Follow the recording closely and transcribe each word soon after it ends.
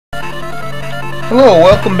Hello,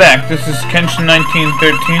 welcome back. This is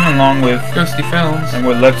Kenshin1913 along with Ghostyfilms. and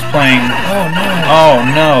we're let's playing. Oh no. Oh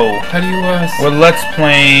no. How do you We're let's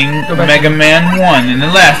playing Mega Man 1. In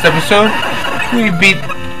the last episode, we beat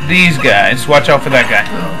these guys. Watch out for that guy.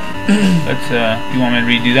 Oh. Let's you want me to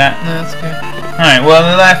redo that? No, that's okay. Alright, well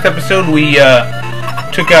in the last episode we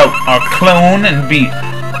took out our clone and beat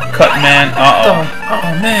Cutman. Uh-oh.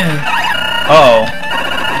 Oh man. Uh-oh.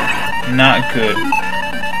 Not good.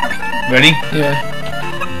 Ready? Yeah.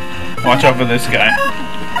 Watch out for this guy.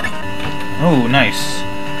 Oh, nice.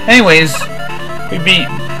 Anyways, we beat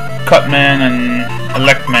Cutman and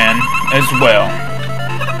Electman as well.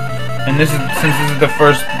 And this is since this is the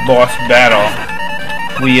first boss battle,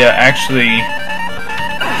 we actually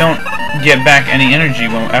don't get back any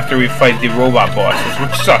energy after we fight the robot bosses,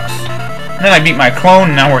 which sucks. And then I beat my clone,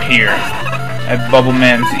 and now we're here at Bubble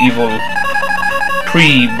Man's evil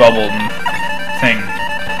pre-bubble thing.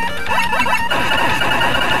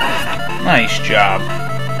 Nice job.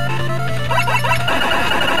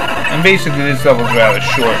 And basically this level's rather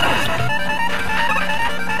short.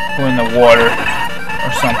 We're in the water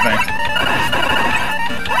or something.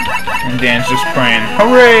 And Dan's just praying,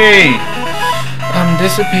 hooray! I'm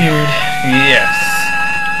disappeared. Yes.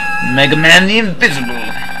 Mega Man the Invisible.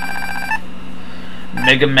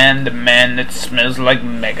 Mega Man the man that smells like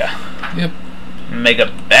Mega. Yep. Mega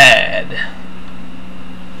bad.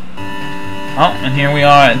 Oh, and here we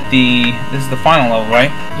are at this is the final level,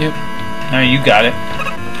 right? Yep. No, you got it.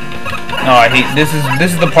 No, I hate this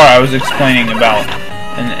is the part I was explaining about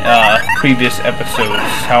in previous episodes,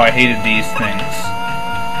 how I hated these things.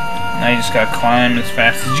 Now you just gotta climb as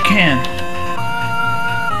fast as you can.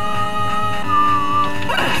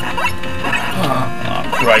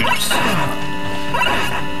 Oh, gripes.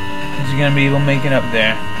 Is he gonna be able to make it up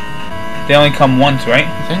there? They only come once, right?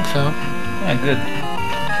 I think so. Yeah, good.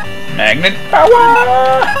 Magnet power!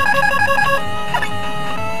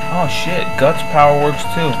 Oh shit, Guts power works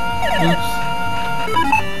too. Oops.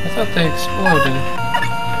 I thought they exploded.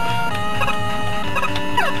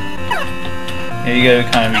 Yeah, you gotta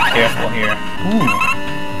kind of be careful here. Ooh.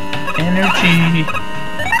 Energy.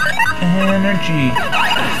 Energy.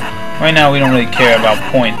 Right now we don't really care about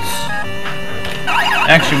points.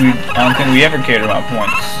 Actually, I don't think we ever cared about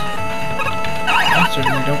points. I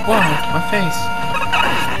certainly don't. Wow, my face.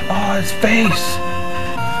 Oh, his face!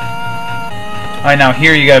 Alright, now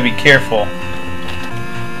here you gotta be careful.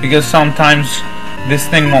 Because sometimes this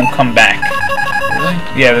thing won't come back. Really?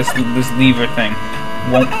 Yeah, this lever thing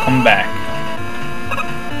won't come back.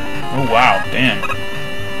 Oh wow, damn.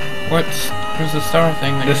 Where's the star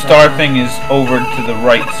thing? The star thing is over to the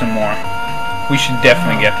right some more. We should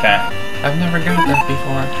definitely get that. I've never got that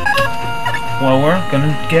before. Well, we're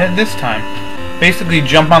gonna get it this time. Basically,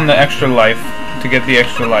 jump on the extra life to get the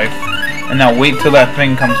extra life, and now wait till that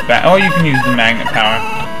thing comes back. Oh, you can use the magnet power.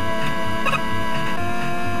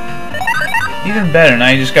 Even better, now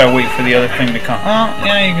you just gotta wait for the other thing to come. Oh,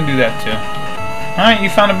 yeah, you can do that too. Alright, you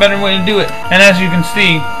found a better way to do it. And as you can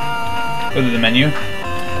see, go to the menu,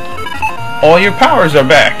 all your powers are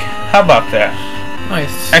back. How about that?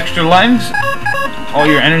 Nice. Extra lives, all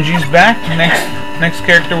your energy's back. Next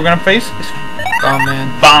character we're gonna face is Bomb Man.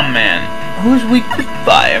 Bomb Man. Who's weak to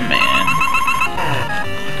Fire Man?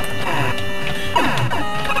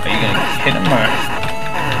 Are you gonna hit him or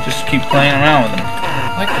just keep playing around with him?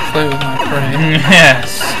 I like to play with my prey.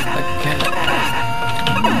 Yes. Like a cat.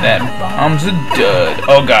 That bomb's a dud.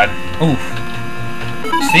 Oh god. Oof.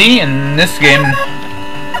 See, in this game,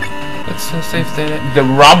 Let's save state it. the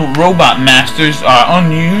robot masters are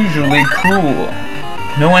unusually cruel.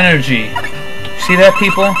 No energy. See that,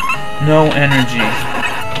 people? No energy.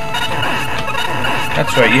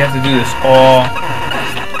 That's right, you have to do this all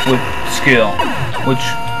with skill, which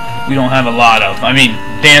we don't have a lot of. I mean,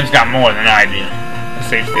 Dan's got more than I do. The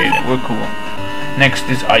safe state, we're cool. Next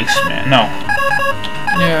is Iceman. No.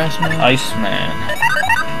 Yeah, Iceman. Iceman.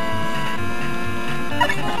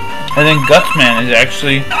 And then Gutsman is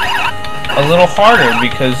actually a little harder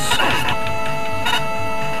because...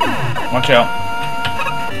 Watch out.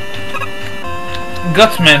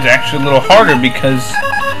 Gutsman's actually a little harder because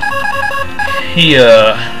he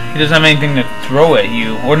doesn't have anything to throw at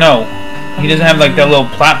you. Or no, he doesn't have like that little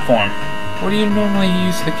platform. What do you normally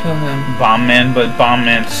use to kill him? Bomb Man, but Bomb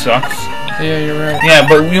Man sucks. Yeah, you're right. Yeah,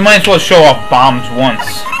 but you might as well show off bombs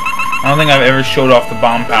once. I don't think I've ever showed off the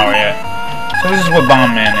bomb power yet. So this is what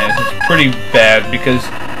Bomb Man is. It's pretty bad because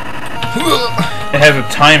it has a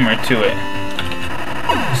timer to it.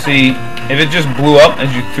 See, if it just blew up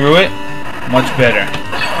as you threw it, much better.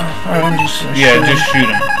 Alright, I'm just just shoot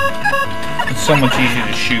him. It's so much easier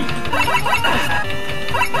to shoot.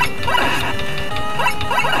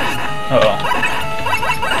 Uh-oh.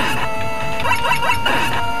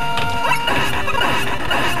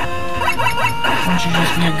 Why don't you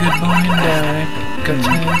just be a good boy and die?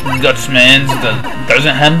 Gutsman. Gutsman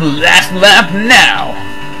doesn't have the last lap now.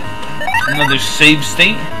 Another save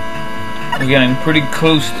state. We're getting pretty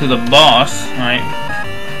close to the boss, right?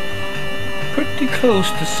 Pretty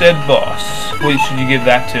close to said boss. What should you give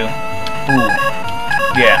that to? Ooh.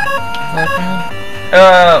 Yeah. Luckman?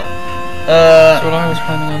 That's what I was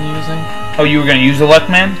planning on using. Oh, you were gonna use the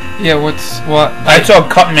Luckman? Yeah, what? I saw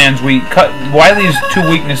Cutman's weak. Wily's two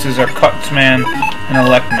weaknesses are Cutsman and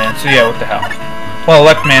Electman. So yeah, what the hell? Well,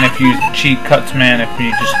 Electman if you use the cheat, Cutsman if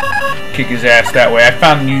you just kick his ass that way. I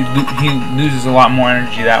found he loses a lot more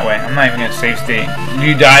energy that way. I'm not even gonna save state. If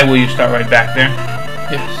you die, will you start right back there?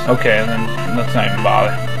 Yes. Okay, then let's not even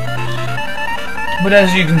bother. But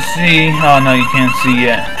as you can see, oh no, you can't see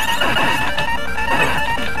yet.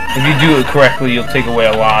 If you do it correctly, you'll take away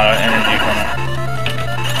a lot of energy from it.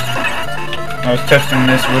 I was testing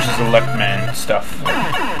this versus Electman stuff.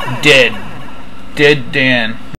 Dead Dan.